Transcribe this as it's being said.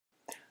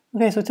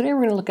Okay, so today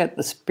we're going to look at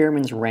the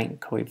Spearman's rank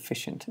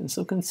coefficient. And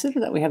so consider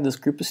that we have this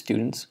group of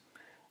students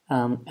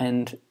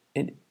and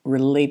it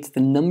relates the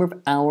number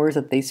of hours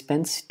that they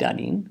spent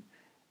studying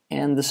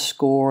and the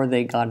score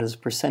they got as a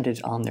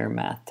percentage on their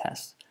math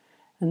tests.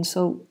 And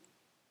so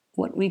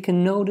what we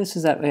can notice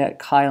is that we had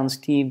Kyle and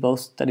Steve both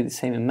studied the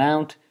same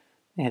amount.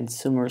 They had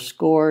similar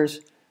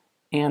scores.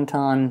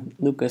 Anton,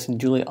 Lucas, and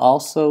Julie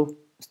also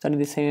studied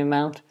the same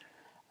amount.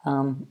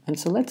 And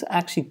so let's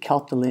actually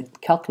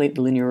calculate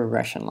the linear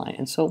regression line.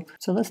 And so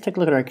let's take a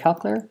look at our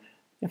calculator.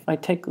 If I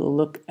take a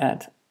look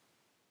at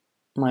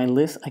my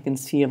list, I can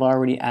see I've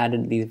already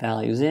added these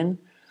values in.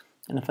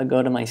 And if I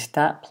go to my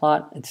stat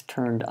plot, it's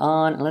turned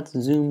on. And let's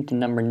zoom to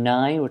number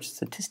 9, which is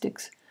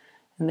statistics.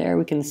 And there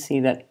we can see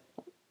that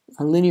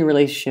a linear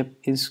relationship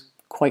is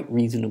quite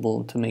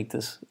reasonable to make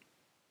this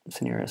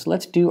scenario. So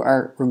let's do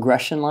our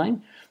regression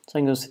line. So I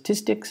can go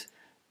statistics.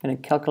 I'm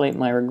going to calculate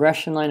my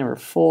regression line number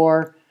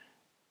 4.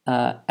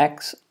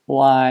 X,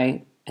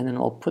 Y, and then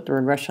I'll put the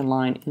regression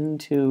line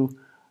into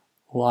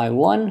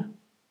Y1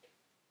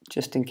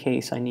 just in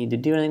case I need to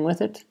do anything with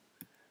it.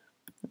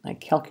 I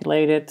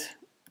calculate it,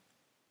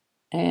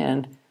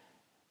 and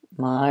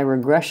my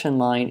regression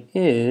line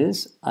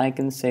is, I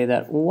can say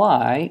that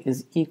Y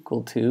is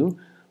equal to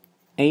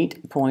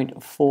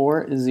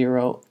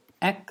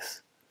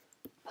 8.40x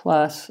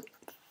plus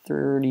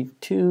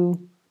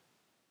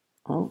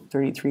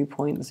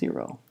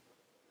 33.0.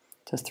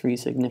 Just 3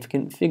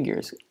 significant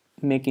figures,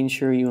 making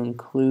sure you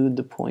include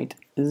the point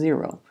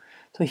 0.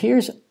 So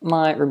here's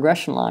my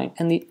regression line,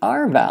 and the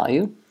R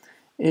value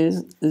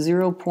is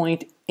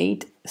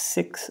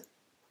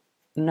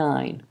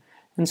 0.869.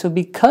 And so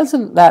because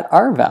of that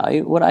R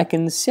value, what I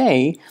can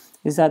say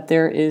is that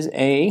there is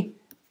a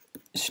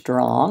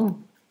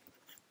strong,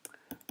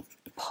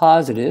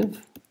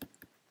 positive,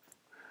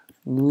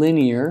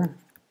 linear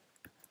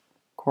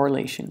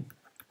correlation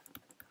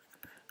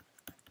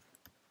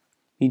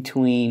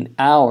between the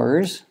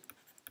hours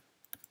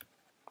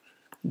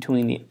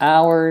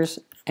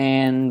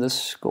and the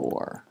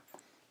score.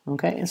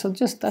 Okay, and so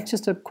that's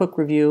just a quick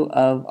review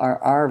of our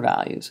R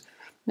values.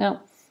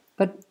 Now,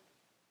 but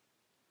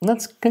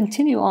let's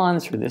continue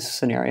on through this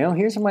scenario.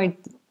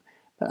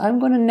 But I'm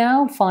going to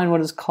now find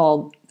what is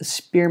called the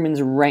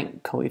Spearman's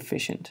rank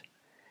coefficient.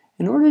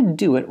 In order to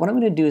do it, what I'm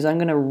going to do is I'm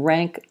going to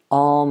rank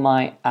all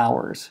my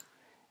hours.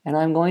 And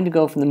I'm going to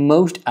go from the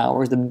most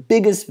hours, the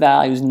biggest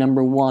value is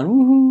number 1.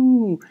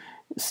 Woohoo!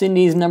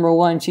 Cindy's number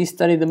 1, she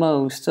studied the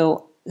most.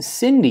 So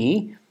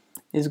Cindy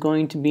is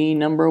going to be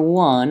number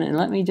 1. And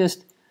let me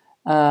just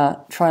try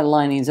to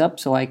line these up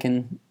so I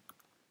can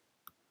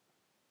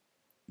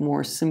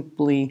more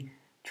simply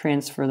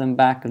transfer them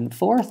back and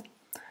forth.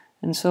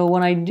 And so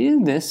when I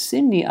do this,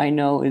 Cindy I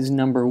know is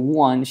number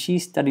 1. She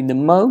studied the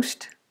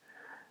most.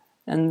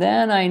 And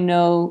then I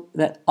know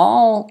that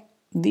all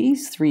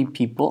these 3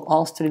 people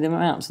all study the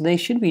amount. So they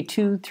should be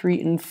 2, 3,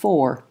 and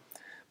 4.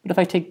 But if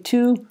I take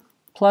 2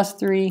 plus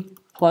 3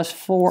 plus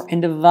 4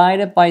 and divide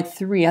it by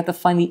 3, I have to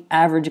find the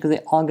average because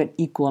they all get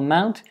equal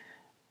amount.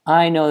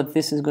 I know that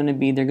this is going to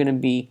be, they're going to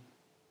be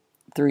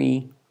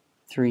 3,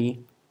 3,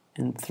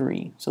 and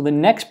 3. So the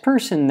next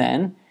person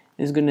then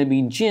is going to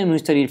be Jim, who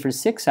studied for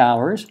 6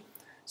 hours.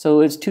 So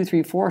it's 2,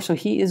 3, 4. So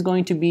he is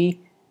going to be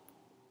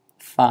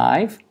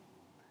 5.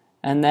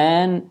 And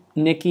then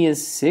Nikki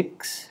is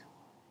 6.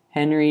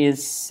 Henry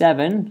is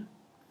 7,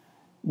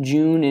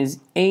 June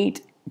is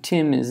 8,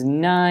 Tim is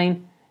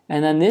 9,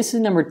 and then this is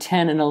number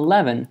 10 and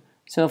 11.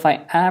 So if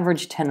I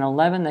average 10 and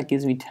 11, that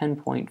gives me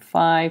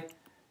 10.5,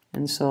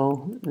 and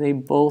so they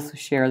both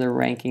share the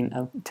ranking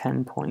of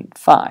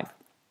 10.5.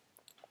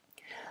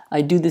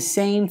 I do the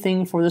same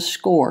thing for the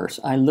scores.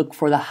 I look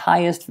for the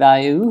highest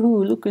value.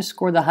 Ooh, Lucas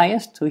scored the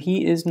highest, so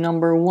he is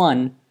number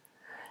 1.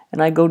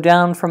 And I go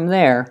down from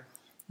there.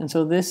 And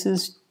so this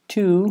is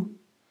 2.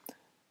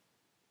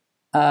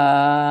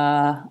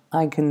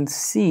 I can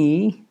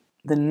see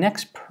the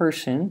next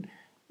person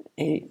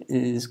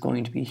is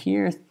going to be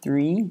here,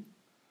 3,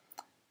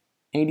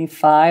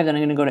 85, then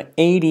I'm going to go to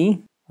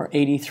 80, or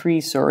 83,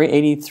 sorry,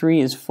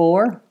 83 is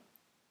 4.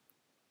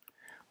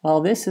 Well,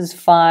 this is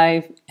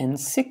 5 and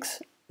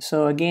 6,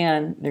 so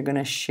again, they're going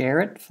to share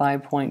it,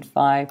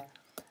 5.5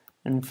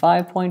 and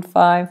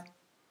 5.5.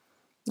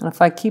 And if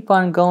I keep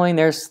on going,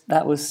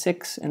 that was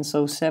 6, and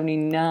so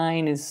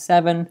 79 is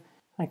 7.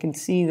 I can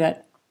see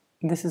that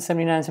this is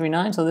 79,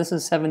 79, so this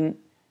is 7,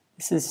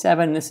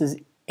 this is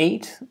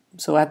 8,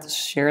 so I have to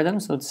share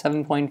them, so it's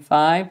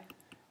 7.5,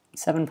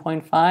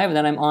 7.5, and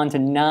then I'm on to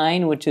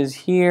 9, which is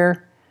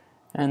here,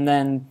 and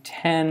then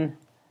 10,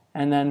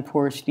 and then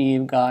poor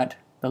Steve got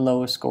the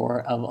lowest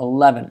score of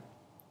 11.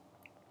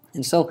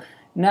 And so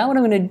now what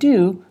I'm going to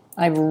do,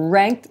 I've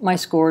ranked my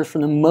scores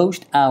from the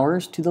most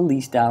hours to the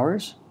least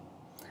hours.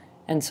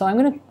 And so I'm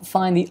going to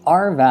find the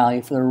R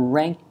value for the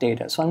ranked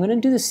data. So I'm going to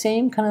do the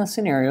same kind of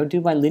scenario, do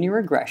my linear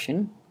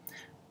regression.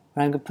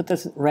 And I'm going to put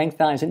this ranked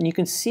values in. And you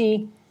can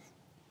see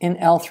in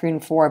L3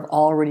 and 4 I've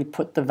already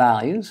put the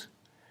values.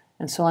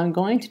 And so I'm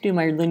going to do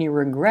my linear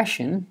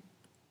regression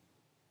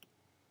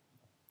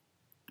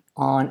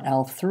on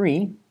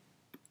L3.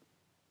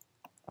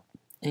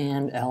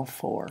 and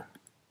L4.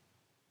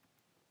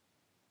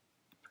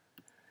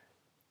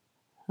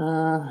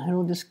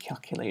 It'll just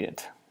calculate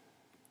it.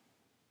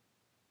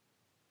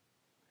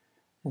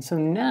 And so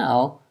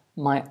now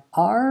my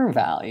R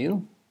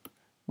value,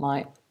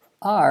 my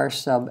R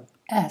sub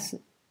S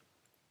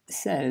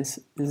says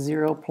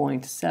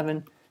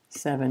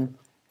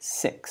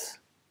 0.776.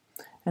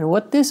 And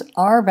what this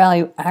R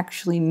value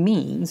actually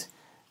means,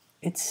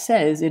 it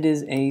says it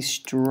is a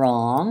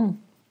strong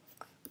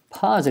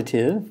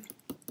positive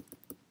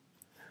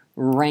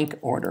rank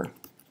order.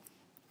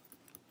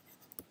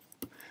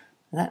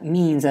 That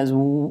means as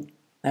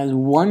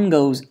one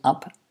goes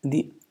up,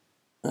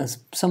 as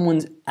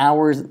someone's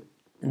hours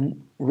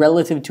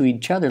relative to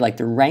each other, like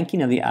the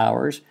ranking of the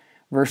hours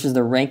versus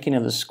the ranking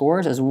of the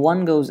scores, as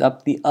one goes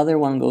up, the other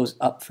one goes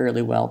up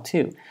fairly well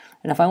too.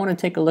 And if I want to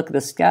take a look at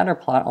the scatter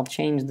plot, I'll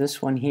change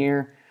this one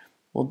here.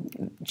 We'll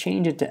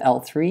change it to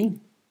L3,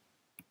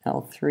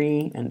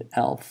 L3, and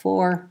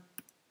L4.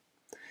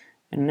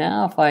 And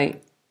now if I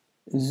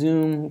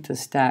zoom to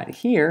stat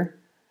here,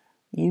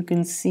 you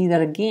can see that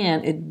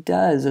again, it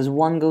does. As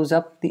one goes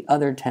up, the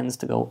other tends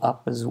to go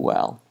up as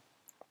well.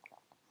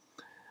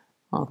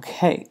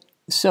 Okay,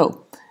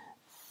 so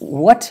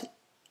what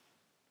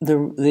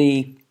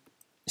the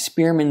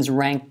Spearman's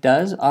rank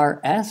does,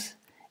 RS,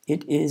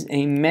 it is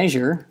a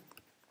measure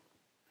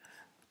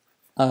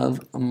of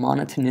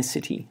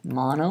monotonicity,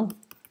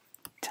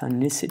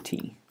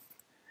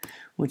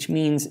 which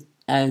means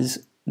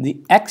as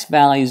the X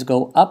values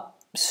go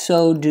up,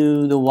 so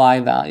do the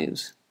Y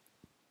values.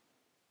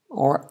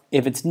 Or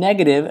if it's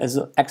negative, as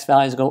the X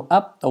values go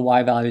up, the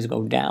Y values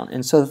go down.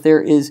 And so if there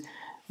is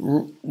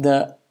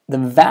the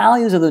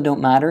values of them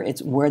don't matter,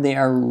 it's where they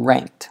are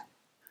ranked.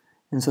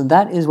 And so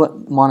that is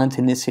what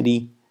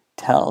monotonicity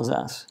tells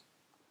us.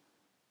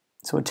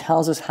 So it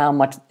tells us how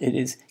much it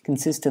is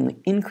consistently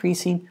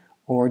increasing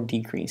or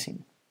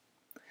decreasing.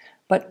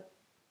 But,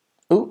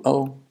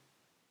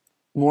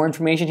 more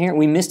information here.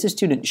 We missed a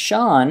student.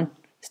 Sean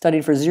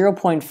studied for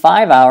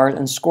 0.5 hours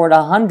and scored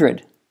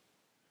 100.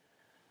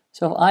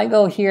 So if I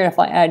go here, if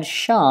I add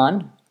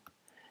Sean,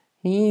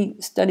 he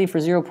studied for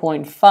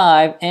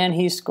 0.5 and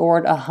he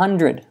scored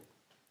 100.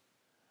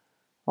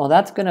 Well,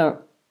 that's going to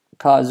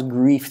cause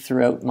grief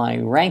throughout my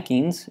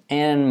rankings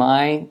and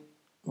my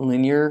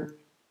linear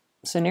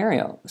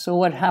scenario. So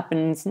what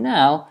happens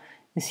now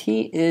is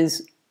he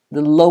is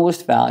the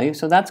lowest value,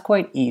 so that's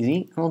quite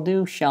easy. We'll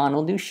do Sean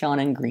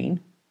in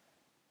green.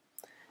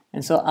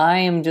 And so I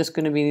am just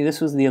going to be,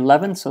 this was the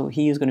 11th, so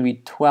he is going to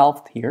be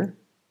 12th here.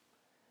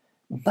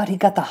 But he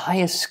got the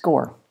highest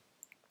score.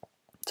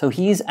 So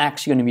he's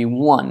actually going to be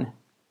 1,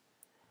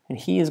 and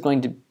he is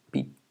going to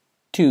be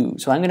 2.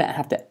 So I'm going to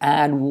have to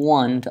add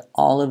 1 to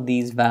all of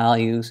these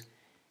values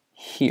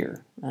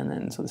here. And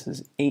then, so this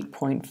is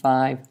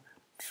 8.5,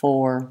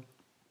 4,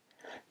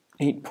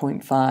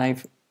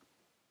 8.5,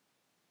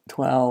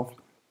 12,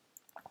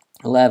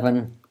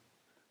 11,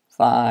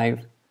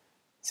 5,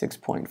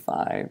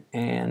 6.5,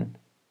 and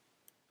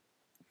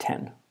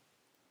 10.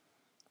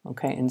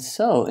 Okay, and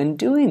so in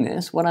doing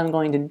this, what I'm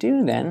going to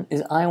do then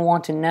is I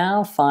want to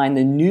now find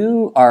the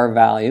new R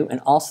value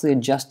and also the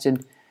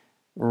adjusted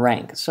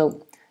rank.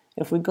 So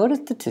if we go to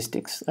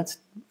statistics, let's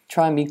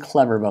try and be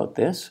clever about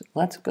this.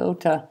 Let's go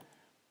to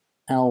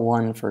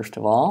L1 first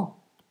of all.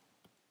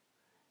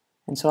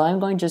 And so I'm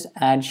going to just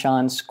add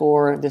Sean's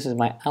score. This is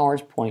my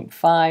hours,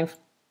 0.5,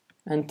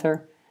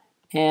 enter.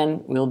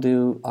 And we'll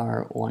do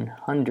our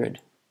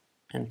 100,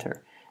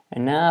 enter.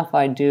 And now if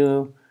I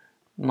do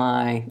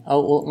my,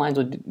 might as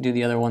well do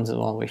the other ones as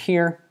well. We're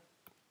here.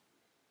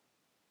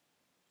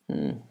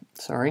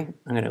 Sorry,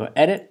 I'm going to go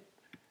edit.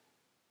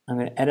 I'm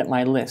going to edit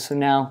my list. So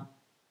now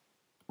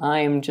I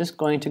am just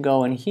going to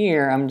go in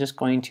here. I'm just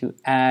going to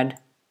add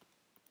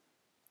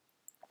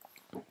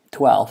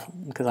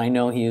 12 because I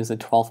know he is the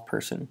 12th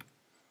person.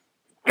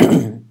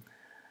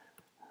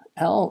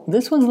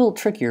 This one's a little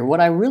trickier.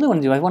 What I really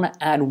want to do, I want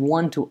to add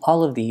 1 to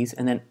all of these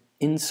and then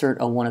insert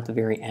a 1 at the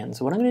very end.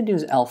 So what I'm going to do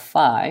is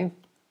L5. I'm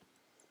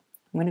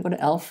going to go to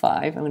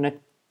L5. I'm going to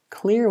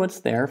clear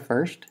what's there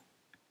first.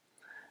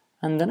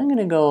 And then I'm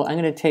going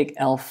to take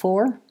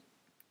L4.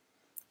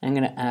 I'm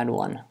going to add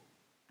 1.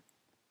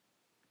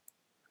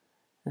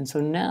 And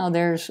so now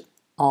there's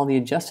all the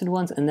adjusted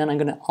ones, and then I'm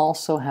going to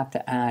also have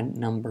to add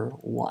number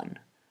 1. And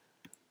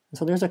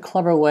so there's a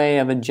clever way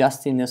of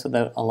adjusting this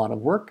without a lot of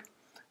work.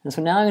 And so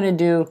now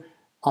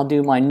I'll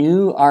do my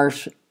new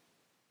RS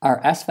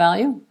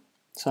value.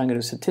 So I'm going to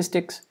do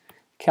statistics,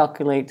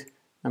 calculate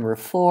number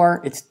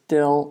 4. It's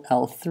still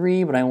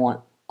L3, but I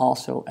want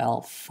also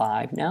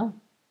L5 now.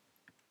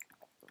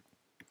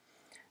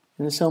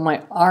 And so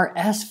my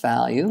RS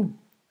value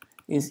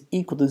is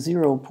equal to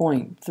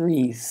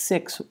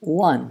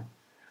 0.361.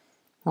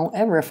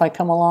 However, if I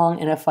come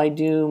along and if I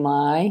do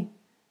my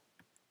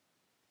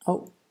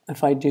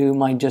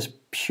just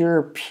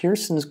pure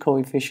Pearson's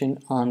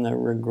coefficient on the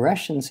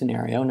regression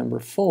scenario, number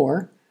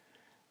 4,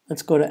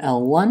 let's go to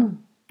L1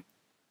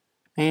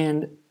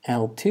 and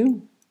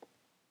L2.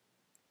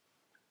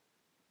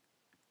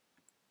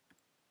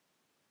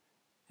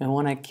 And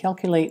when I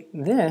calculate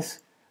this,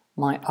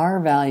 my R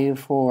value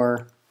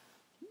for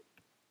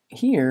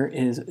here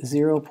is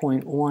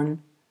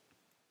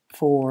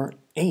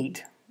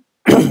 0.148.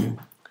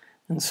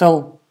 And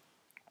so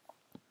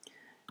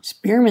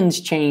Spearman's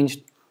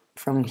changed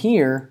from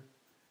here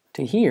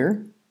to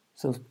here,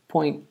 so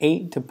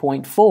 0.8 to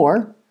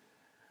 0.4,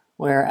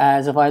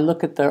 whereas if I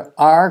look at the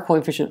R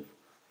coefficient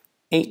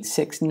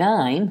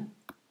 869,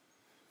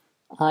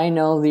 I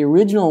know the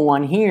original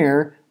one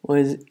here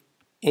was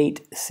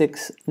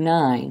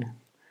 869.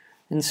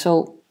 And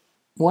so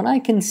what I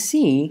can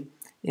see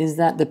is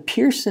that the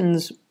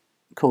Pearson's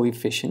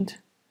coefficient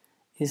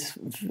is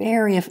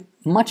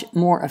much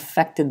more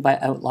affected by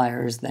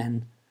outliers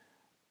than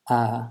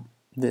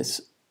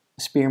this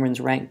Spearman's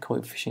rank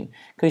coefficient.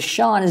 Because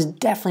Sean is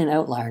definitely an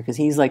outlier, because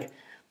he's like,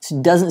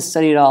 doesn't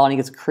study at all and he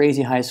gets a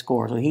crazy high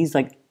score. So he's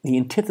like the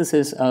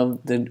antithesis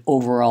of the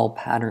overall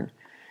pattern.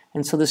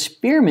 And so the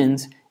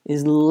Spearman's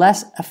is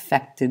less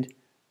affected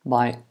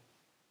by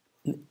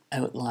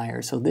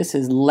outliers. So this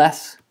is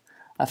less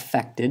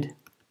affected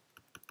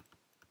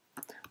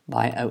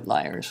by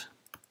outliers.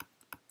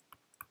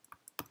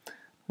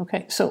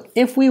 Okay, so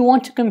if we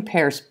want to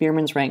compare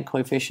Spearman's rank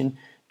coefficient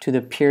to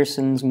the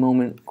Pearson's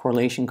moment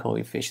correlation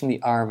coefficient, the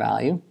R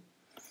value,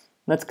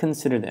 let's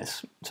consider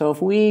this. So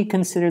if we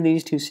consider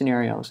these two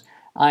scenarios,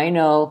 I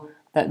know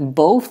that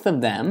both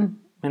of them,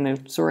 and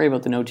I'm sorry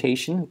about the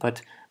notation,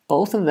 but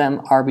both of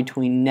them are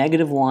between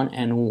 -1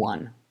 and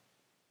 1.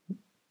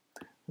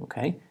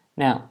 Okay,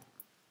 now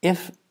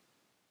if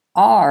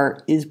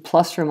R is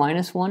plus or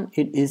minus 1,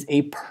 it is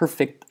a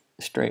perfect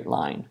straight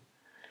line.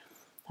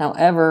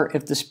 However,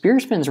 if the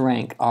Spearman's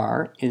rank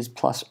R is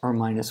plus or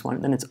minus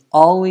 1, then it's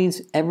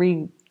always,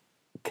 every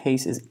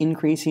case is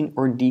increasing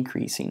or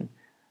decreasing.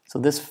 So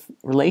this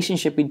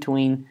relationship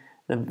between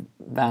the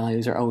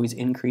values are always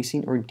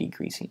increasing or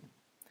decreasing.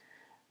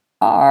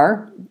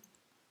 R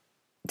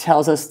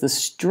tells us the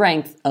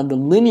strength of the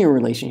linear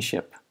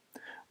relationship,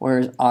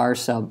 whereas R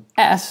sub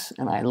S,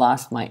 and I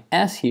lost my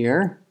S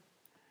here,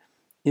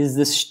 is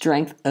the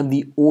strength of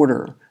the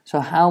order.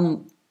 So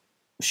how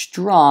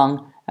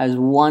strong as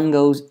one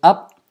goes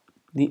up,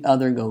 the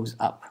other goes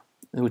up,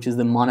 which is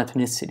the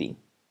monotonicity.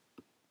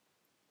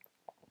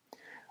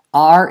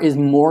 R is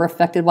more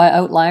affected by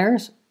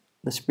outliers.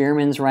 The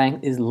Spearman's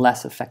rank is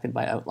less affected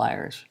by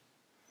outliers.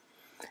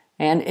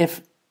 And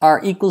if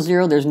R equals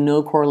 0, there's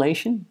no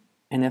correlation.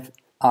 And if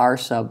R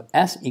sub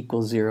S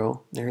equals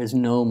 0, there is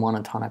no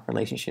monotonic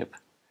relationship.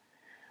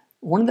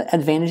 One of the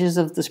advantages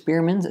of the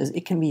Spearman's is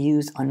it can be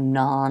used on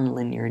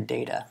non-linear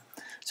data.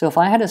 So if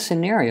I had a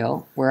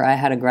scenario where I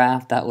had a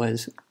graph that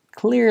was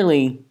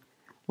clearly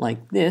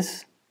like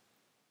this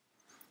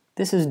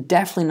is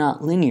definitely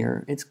not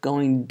linear, it's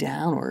going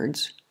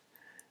downwards.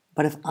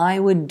 But if I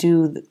would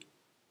do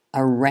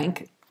a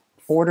rank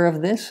order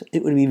of this,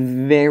 it would be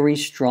very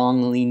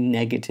strongly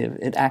negative.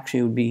 It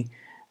actually would be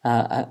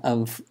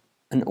of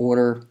an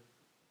order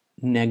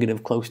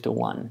negative close to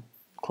 1,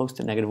 close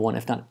to -1,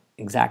 if not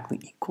exactly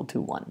equal to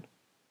 1.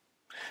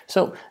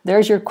 So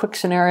there's your quick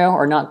scenario,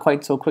 or not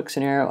quite so quick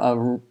scenario,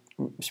 of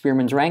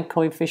Spearman's rank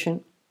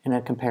coefficient in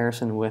a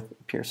comparison with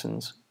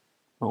Pearson's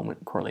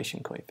moment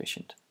correlation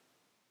coefficient.